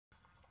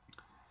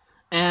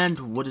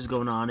And what is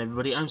going on,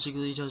 everybody? I'm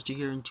Secretly Toasty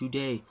here, and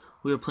today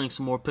we are playing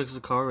some more Pixel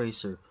Car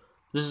Racer.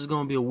 This is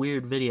going to be a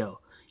weird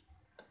video.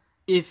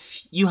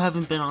 If you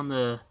haven't been on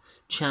the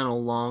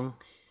channel long,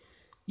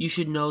 you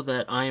should know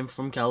that I am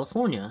from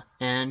California,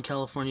 and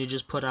California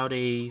just put out at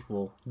the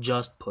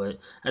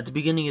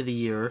beginning of the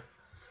year,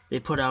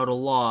 they put out a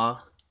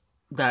law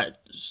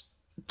that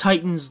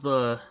tightens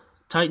the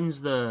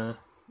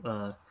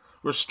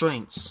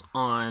restraints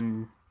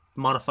on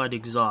modified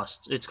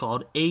exhausts. It's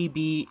called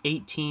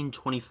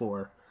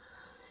AB1824.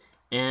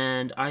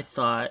 And I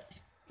thought,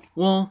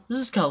 well, this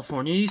is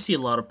California. You see a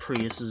lot of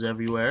Priuses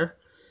everywhere.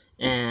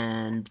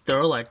 And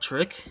they're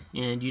electric.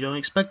 And you don't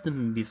expect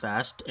them to be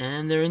fast.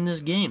 And they're in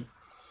this game.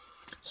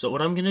 So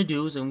what I'm going to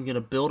do is I'm going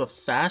to build a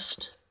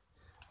fast,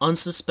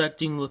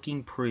 unsuspecting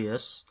looking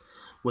Prius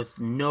with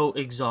no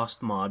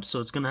exhaust mod.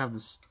 So it's going to have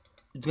this.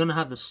 It's going to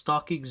have the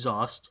stock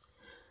exhaust.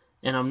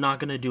 And I'm not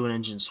going to do an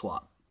engine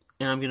swap.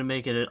 And I'm going to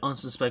make it an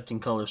unsuspecting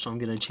color, so I'm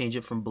going to change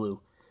it from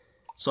blue.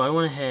 So I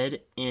went ahead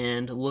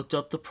and looked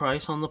up the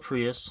price on the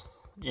Prius,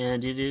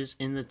 and it is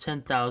in the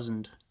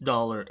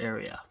 $10,000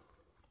 area.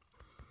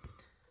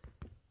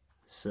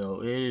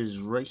 So it is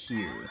right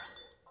here.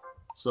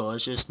 So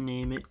let's just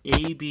name it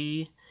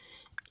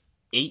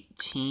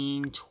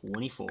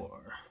AB1824.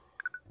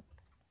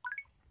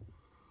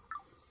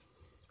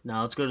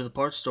 Now let's go to the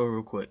parts store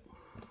real quick.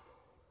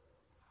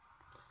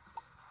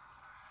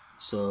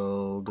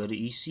 So go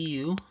to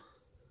ECU.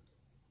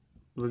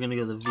 We're going to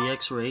go to the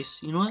VX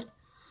Race. You know what?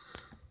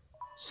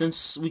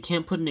 Since we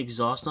can't put an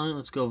exhaust on it,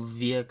 let's go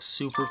VX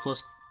Super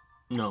plus...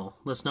 No,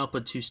 let's not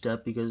put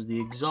two-step because the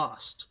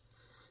exhaust.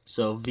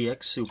 So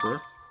VX Super.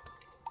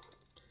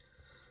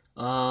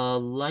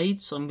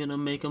 Lights, I'm going to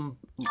make them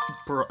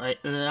bright.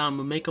 I'm going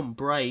to make them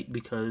bright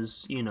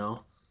because, you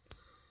know,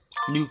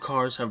 new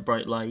cars have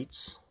bright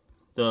lights.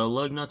 The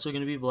lug nuts are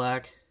going to be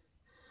black.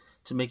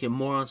 To make it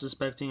more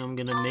unsuspecting, I'm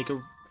going to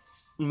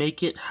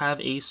make it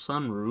have a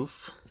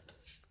sunroof.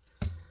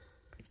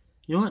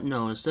 You know what?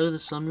 No, instead of the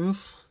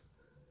sunroof,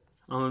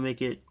 I'm going to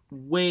make it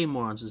way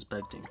more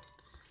unsuspecting.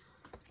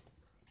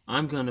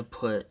 I'm going to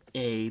put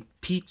a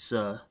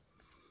pizza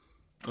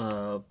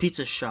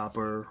shop,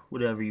 or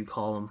whatever you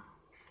call them.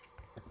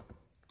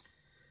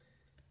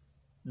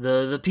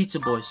 The Pizza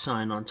Boy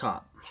sign on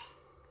top.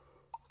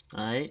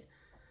 Alright?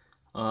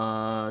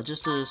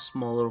 Just a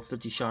small little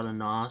 50 shot of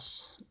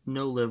NOS.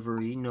 No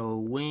livery, no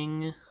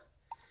wing.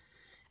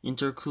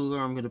 Intercooler,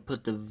 I'm going to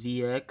put the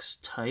VX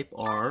Type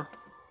R.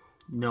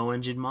 No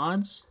engine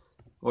mods,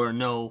 or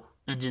no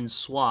engine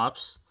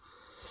swaps.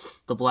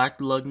 The black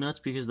lug nuts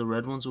because the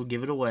red ones will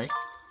give it away.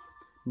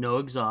 No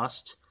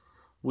exhaust.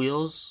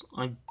 Wheels,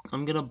 I'm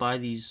gonna buy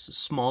these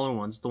smaller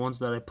ones, the ones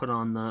that I put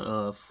on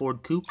the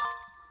Ford Coupe.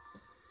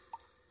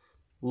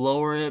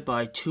 Lower it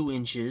by 2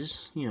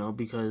 inches, you know,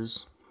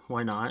 because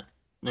why not?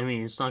 I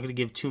mean, it's not gonna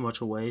give too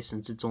much away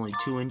since it's only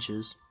 2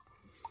 inches.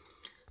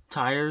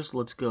 Tires,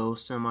 let's go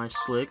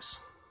semi-slicks.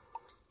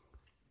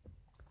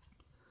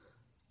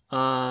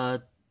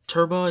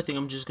 Turbo, I think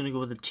I'm just going to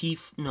go with a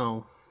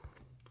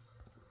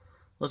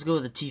let's go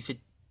with a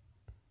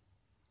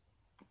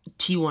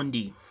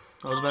T1D.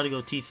 I was about to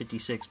go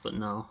T56, but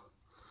no.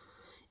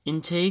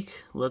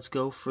 Intake, let's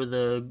go for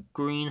the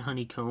green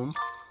honeycomb.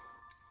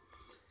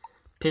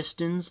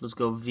 Pistons, let's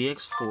go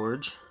VX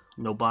Forge.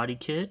 No body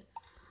kit.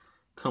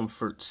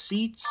 Comfort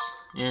seats,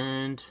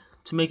 and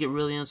to make it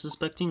really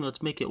unsuspecting,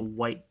 let's make it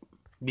white,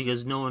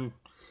 because no one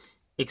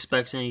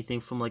expects anything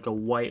from like a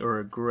white or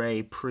a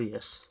gray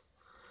Prius.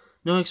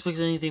 No one expects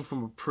anything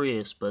from a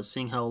Prius, but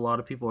seeing how a lot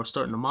of people are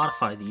starting to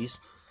modify these,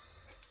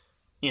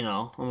 you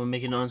know, I'm going to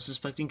make it an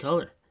unsuspecting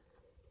color.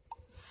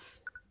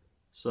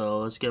 So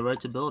let's get right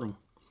to building.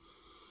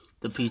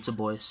 The Pizza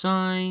Boy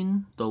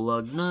sign, the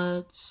lug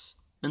nuts,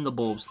 and the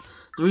bulbs.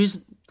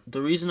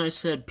 The reason I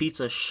said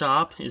pizza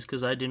shop is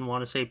because I didn't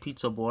want to say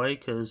Pizza Boy,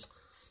 because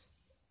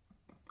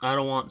I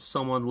don't want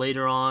someone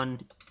later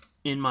on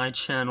in my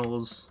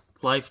channel's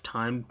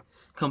lifetime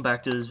come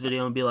back to this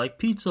video and be like,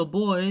 Pizza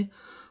Boy,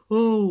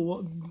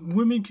 oh,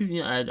 women could...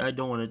 Yeah, I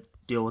don't want to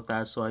deal with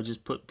that, so I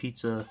just put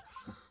pizza...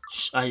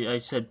 I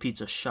said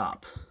pizza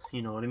shop,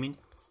 you know what I mean?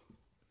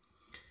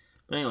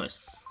 But anyways,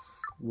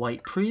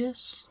 white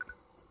Prius,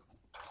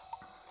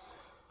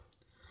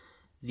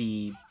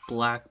 the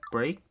black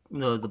brake,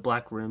 no, the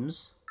black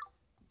rims,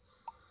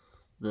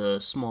 the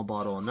small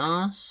bottle of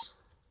NOS,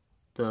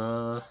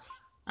 the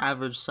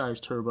average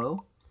size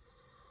turbo,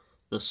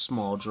 the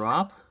small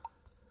drop,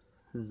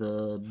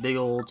 the big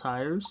old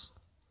tires,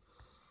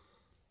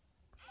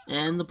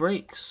 and the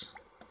brakes.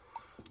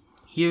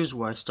 Here's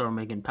where I start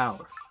making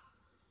power.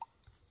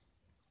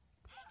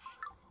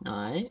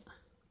 Alright.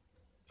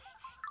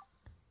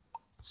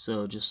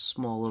 So just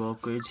small little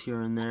upgrades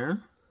here and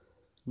there.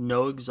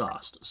 No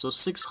exhaust. So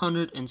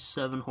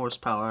 607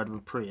 horsepower out of a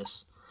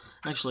Prius.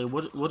 Actually,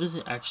 what does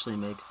it actually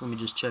make? Let me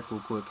just check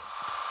real quick.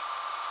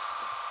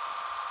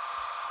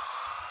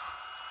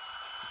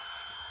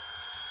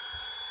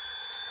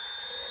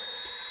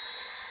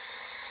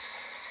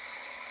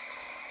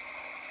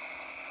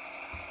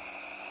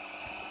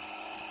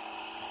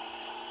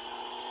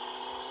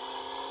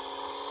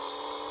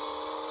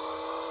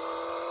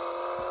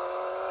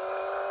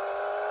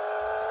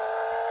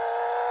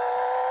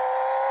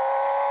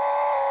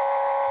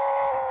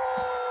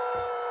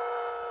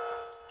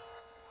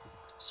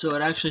 So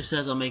it actually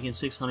says I'm making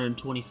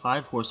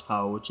 625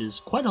 horsepower, which is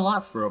quite a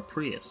lot for a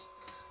Prius.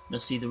 Now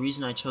see, the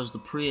reason I chose the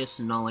Prius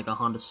and not like a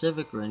Honda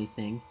Civic or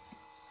anything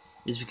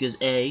is because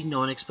A, no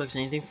one expects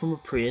anything from a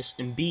Prius,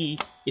 and B,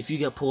 if you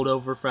get pulled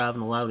over for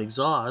having a loud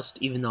exhaust,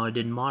 even though I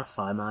didn't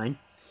modify mine,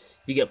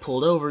 if you get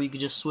pulled over, you could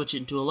just switch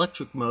it into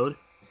electric mode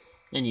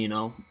and, you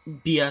know,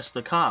 BS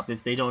the cop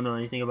if they don't know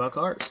anything about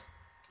cars.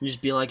 You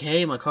just be like,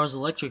 hey, my car's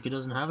electric, it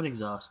doesn't have an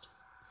exhaust.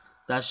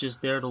 That's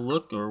just there to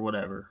look or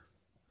whatever.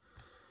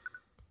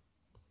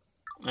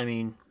 I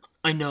mean,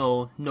 I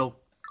know no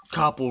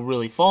cop will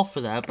really fall for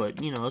that,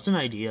 but, you know, it's an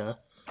idea.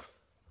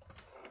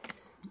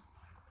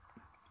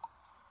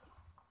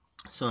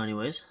 So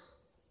anyways.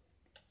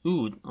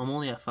 Ooh, I'm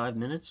only at 5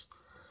 minutes.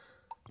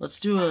 Let's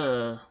do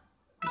a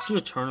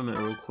tournament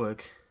real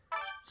quick.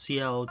 See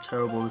how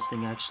terrible this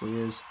thing actually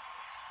is.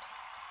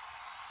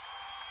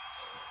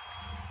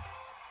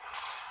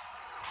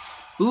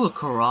 Ooh, a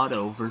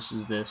Corrado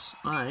versus this.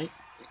 Alright.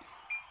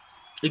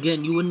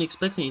 Again, you wouldn't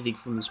expect anything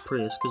from this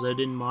Prius because I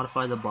didn't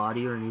modify the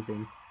body or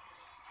anything.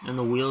 And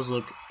the wheels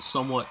look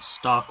somewhat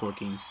stock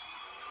looking.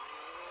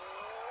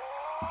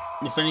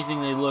 If anything,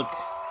 they look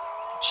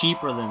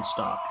cheaper than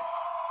stock.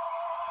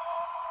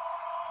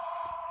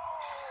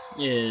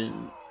 Yeah,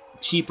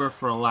 cheaper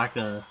for a lack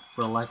of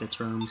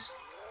terms.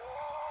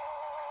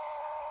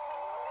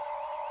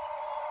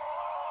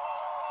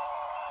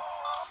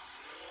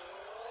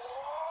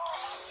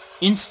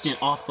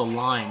 Instant off the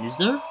line, is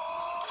there?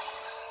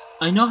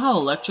 I know how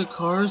electric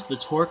cars, the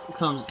torque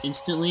comes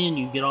instantly and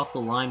you get off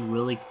the line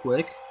really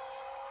quick.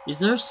 Is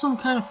there some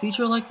kind of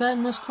feature like that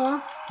in this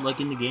car? Like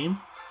in the game?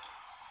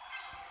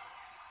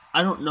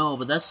 I don't know,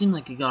 but that seemed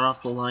like it got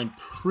off the line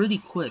pretty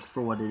quick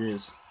for what it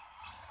is.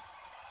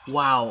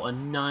 Wow, a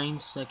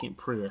 9-second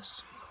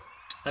Prius.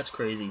 That's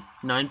crazy.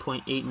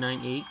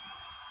 9.898.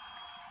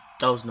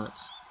 That was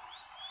nuts.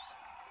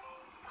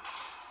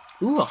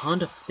 Ooh, a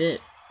Honda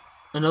Fit.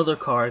 Another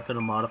car I could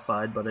have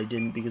modified, but I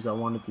didn't because I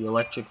wanted the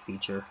electric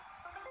feature.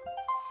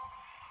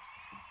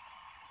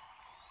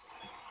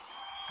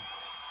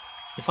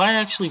 If I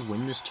actually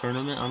win this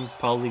tournament, I'm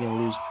probably gonna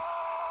lose.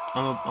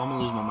 I'm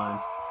gonna lose my mind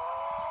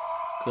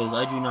because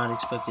I do not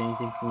expect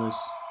anything from this,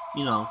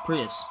 you know,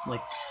 Prius.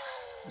 Like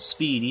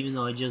speed, even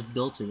though I just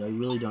built it, I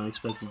really don't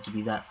expect it to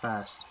be that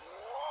fast.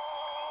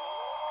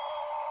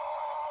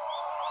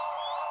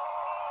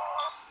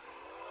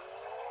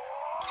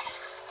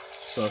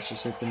 So let's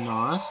just hit the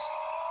NOS.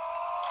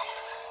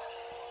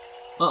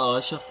 Uh-oh,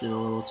 I shuffled it a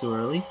little too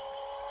early.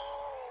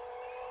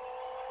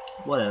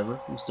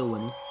 Whatever, I'm still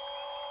winning.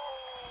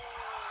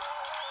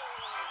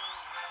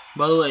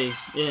 By the way,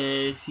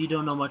 if you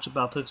don't know much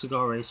about Pixel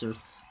Car Racer,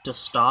 to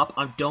stop,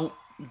 don't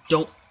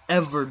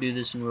ever do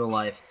this in real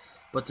life,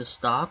 but to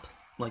stop,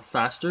 like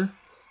faster,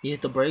 you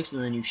hit the brakes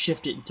and then you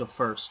shift it into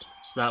first,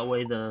 so that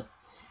way the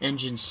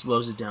engine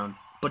slows it down.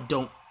 But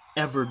don't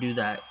ever do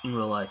that in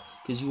real life,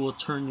 because you will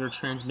turn your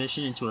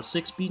transmission into a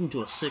 6-speed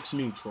into a 6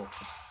 neutral.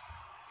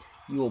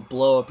 You will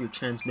blow up your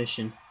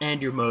transmission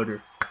and your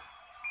motor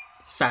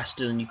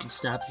faster than you can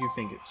snap your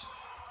fingers.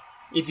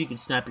 If you can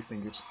snap your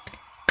fingers.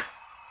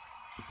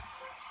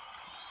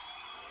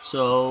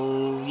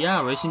 So,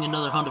 yeah, racing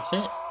another Honda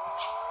Fit.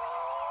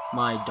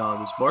 My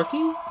dog is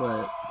barking,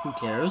 but who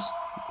cares?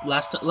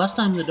 Last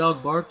time the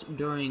dog barked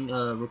during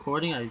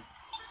recording, I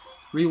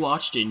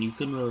rewatched it and you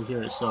couldn't really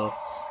hear it, so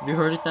if you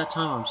heard it that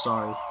time, I'm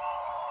sorry.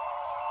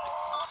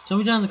 Tell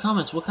me down in the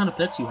comments what kind of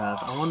pets you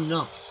have. I want to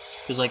know.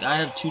 Because, like, I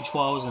have 2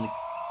 chihuahuas and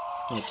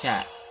a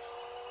cat.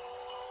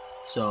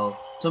 So,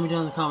 tell me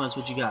down in the comments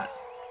what you got.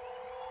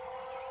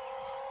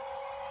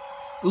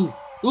 Ooh,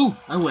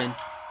 I win.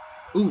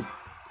 Ooh,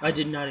 I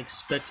did not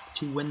expect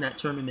to win that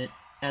tournament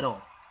at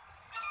all.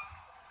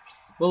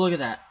 Well, look at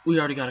that. We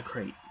already got a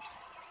crate.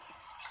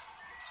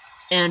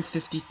 And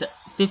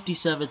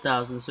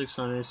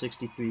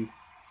 57,663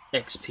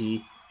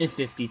 XP and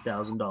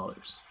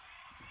 $50,000.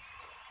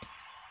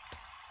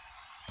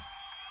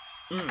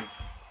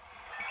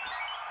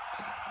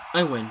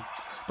 I win.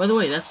 By the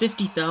way, that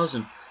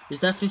 50,000, is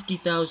that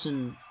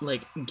 50,000,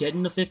 like,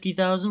 getting the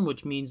 50,000,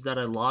 which means that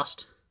I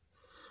lost?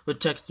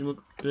 But technically,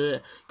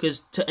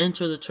 because to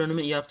enter the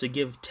tournament, you have to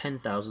give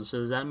 10,000. So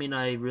does that mean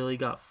I really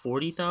got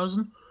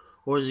 40,000?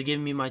 Or is it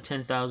giving me my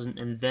 10,000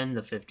 and then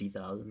the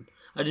 50,000?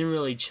 I didn't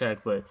really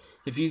check, but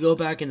if you go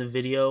back in the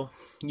video,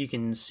 you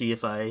can see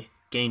if I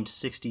gained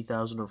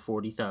 60,000 or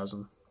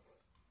 40,000.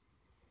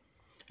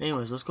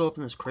 Anyways, let's go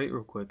open this crate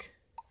real quick.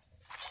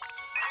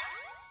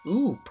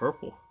 Ooh,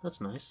 purple.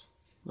 That's nice.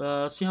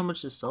 Let's see how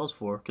much this sells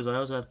for, because I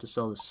also have to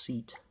sell the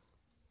seat.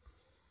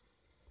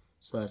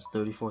 So that's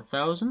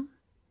 34,000.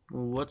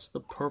 What's the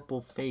purple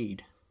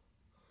fade?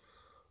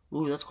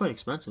 Ooh, that's quite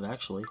expensive,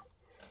 actually.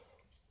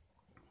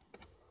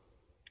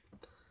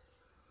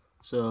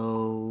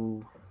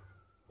 So,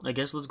 I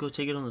guess let's go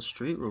take it on the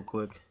street real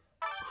quick.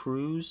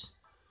 Cruise.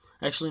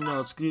 Actually, no,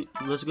 let's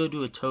go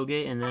do a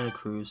toge and then a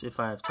cruise, if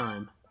I have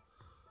time.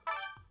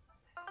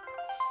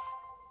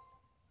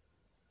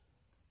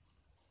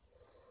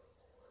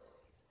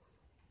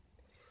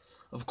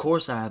 Of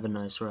course I have a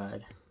nice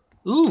ride.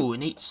 Ooh,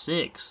 an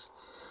 8.6.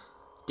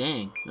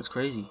 Dang, that's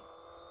crazy.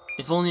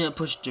 If only I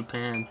pushed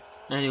Japan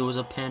and it was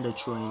a Panda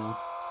Trueno.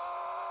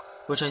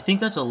 Which I think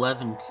that's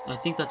 11. I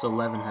think that's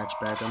 11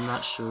 hatchback. I'm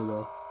not sure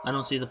though. I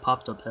don't see the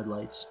popped up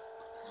headlights.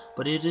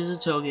 But it is a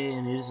toge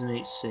and it is an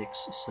 8.6,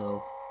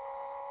 so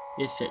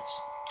it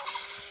fits.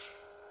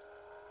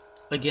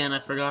 Again, I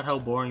forgot how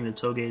boring the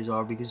toges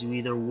are because you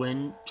either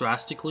win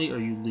drastically or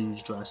you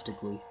lose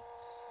drastically.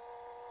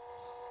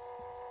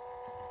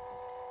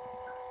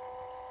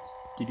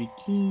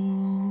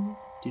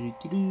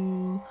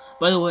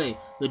 By the way,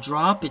 the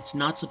drop, it's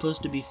not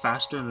supposed to be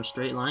faster in a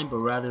straight line, but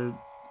rather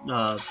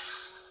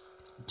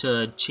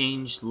to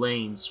change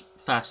lanes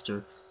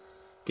faster.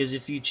 Because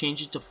if you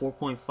change it to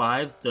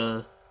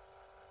 4.5,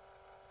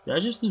 did I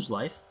just lose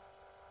life?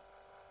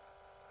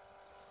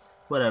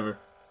 Whatever.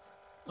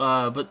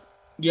 But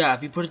yeah,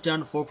 if you put it down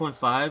to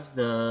 4.5,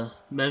 the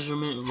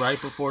measurement right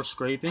before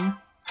scraping,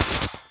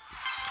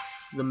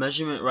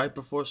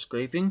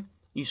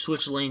 you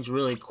switch lanes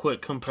really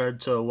quick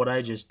compared to what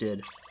I just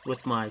did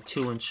with my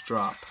 2-inch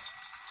drop.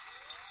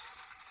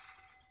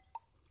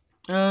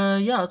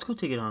 Yeah, let's go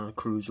take it on a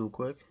cruise real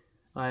quick.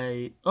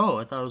 I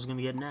thought I was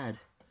gonna get an ad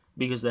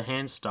because the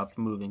hands stopped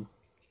moving.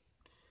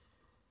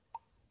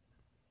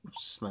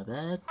 Oops, my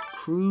bad.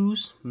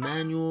 Cruise,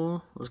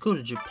 manual. Let's go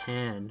to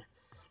Japan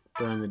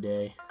during the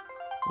day.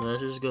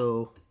 Let's just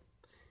go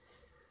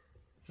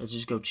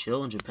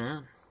chill in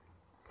Japan.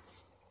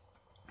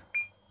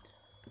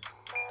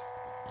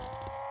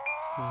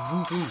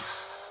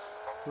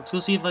 Let's go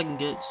see if I can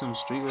get some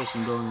street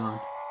racing going on.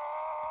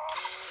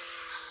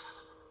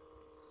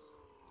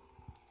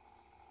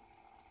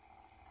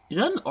 Is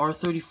that an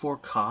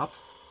R34 cop?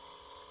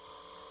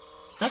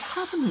 Is that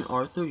cop in an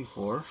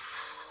R34?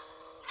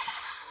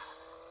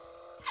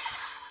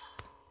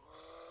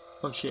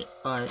 Oh shit,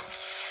 alright.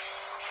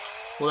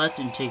 Well, that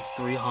didn't take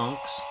 3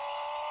 honks.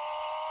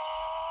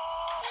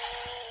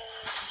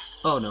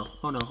 Oh no,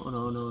 oh no, oh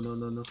no, no, no,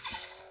 no, no.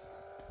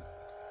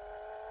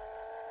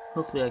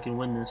 Hopefully I can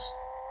win this.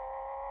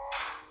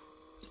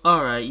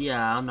 Alright,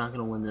 yeah, I'm not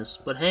gonna win this.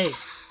 But hey,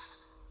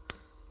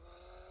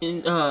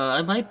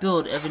 I might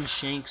build Evan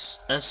Shank's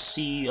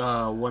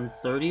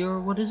SC130 or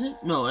what is it?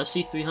 No,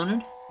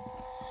 SC300?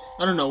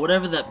 I don't know,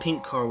 whatever that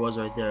pink car was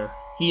right there.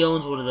 He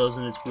owns one of those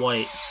and it's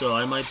white, so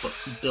I might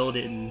build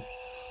it in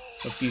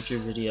a future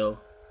video.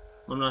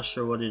 I'm not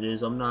sure what it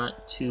is. I'm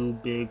not too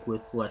big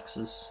with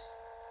Lexus.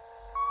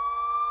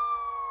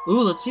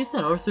 Ooh, let's see if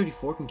that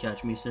R34 can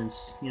catch me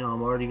since, you know,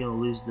 I'm already gonna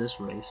lose this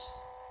race.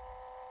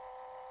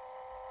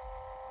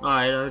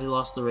 Alright, I already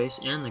lost the race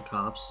and the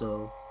cops,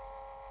 so...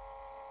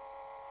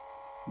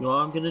 You know what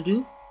I'm gonna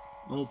do?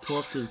 I'm gonna pull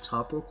up to the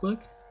top real quick.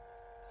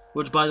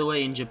 Which, by the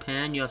way, in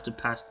Japan, you have to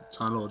pass the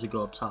tunnel to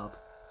go up top.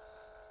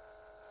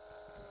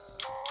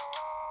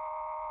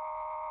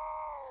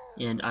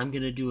 And I'm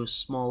gonna do a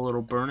small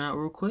little burnout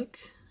real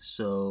quick.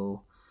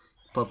 So,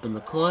 pump in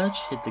the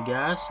clutch, hit the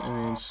gas, and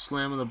then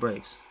slam on the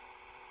brakes.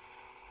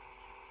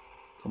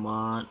 Come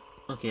on.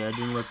 Okay, I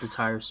didn't let the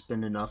tires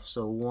spin enough.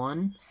 So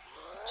 1,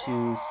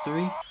 2,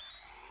 3.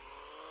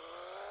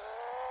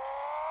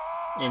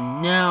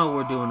 And now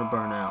we're doing a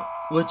burnout.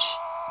 Which,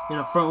 in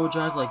a front wheel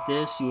drive like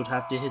this, you would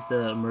have to hit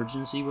the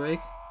emergency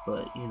brake.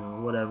 But, you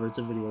know, whatever, it's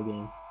a video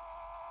game.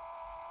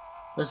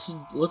 Let's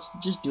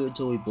just do it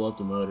till we blow up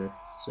the motor.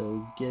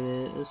 So give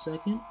it a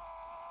second.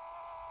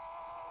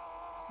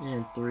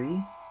 And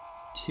 3,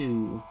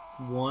 2,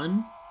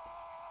 1.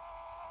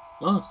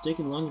 Oh, it's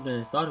taking longer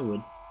than I thought it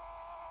would.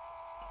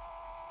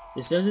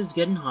 It says it's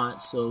getting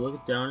hot, so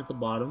look down at the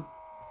bottom.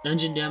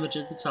 Engine damage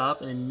at the top,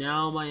 and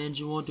now my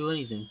engine won't do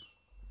anything.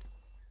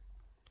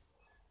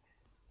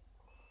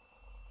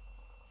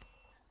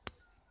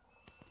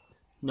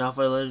 Now if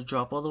I let it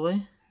drop all the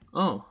way?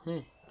 Oh,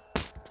 hey.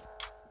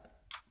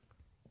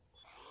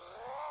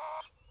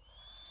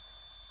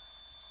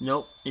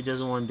 Nope, it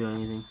doesn't want to do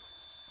anything.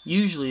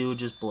 Usually it would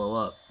just blow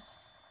up,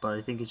 but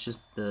I think it's just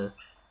the...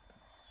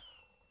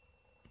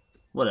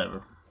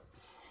 whatever.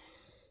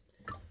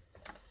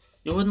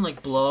 It wouldn't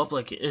like blow up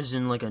like as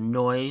in like a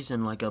noise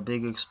and like a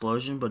big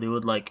explosion, but it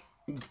would like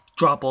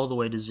drop all the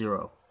way to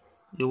 0.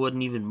 It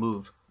wouldn't even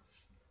move.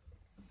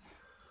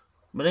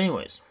 But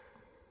anyways,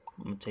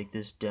 I'm gonna take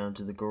this down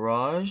to the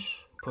garage,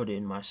 put it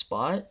in my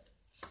spot,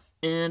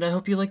 and I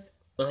hope you like.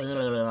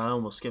 I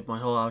almost skipped my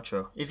whole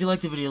outro. If you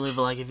liked the video, leave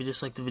a like. If you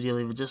disliked the video,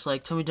 leave a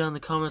dislike. Tell me down in the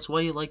comments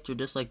why you liked or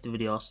disliked the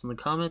video. Also in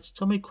the comments,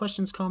 tell me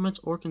questions, comments,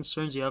 or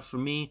concerns you have for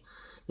me,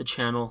 the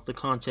channel, the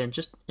content,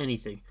 just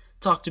anything.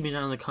 Talk to me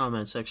down in the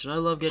comments section. I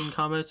love getting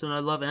comments, and I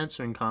love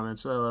answering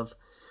comments. I love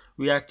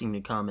reacting to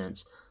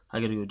comments.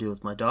 I gotta go deal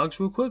with my dogs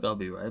real quick. I'll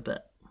be right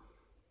back.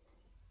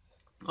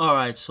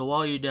 Alright, so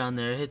while you're down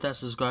there, hit that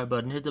subscribe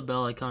button, hit the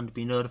bell icon to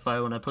be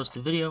notified when I post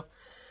a video.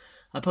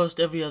 I post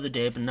every other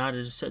day, but not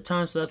at a set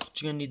time, so that's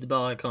what you're going to need the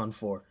bell icon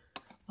for.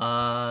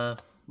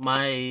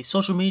 My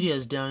social media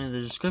is down in the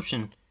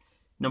description.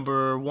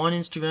 Number 1,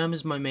 Instagram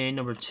is my main.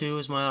 Number 2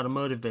 is my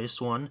automotive-based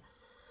one.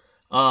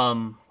 I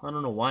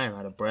don't know why I'm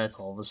out of breath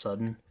all of a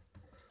sudden.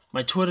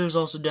 My Twitter is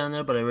also down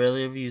there, but I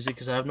rarely ever use it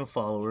because I have no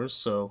followers.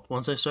 So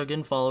once I start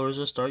getting followers,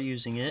 I'll start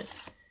using it.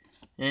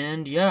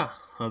 And yeah,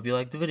 hope you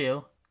liked the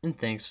video, and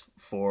thanks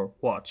for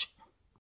watching.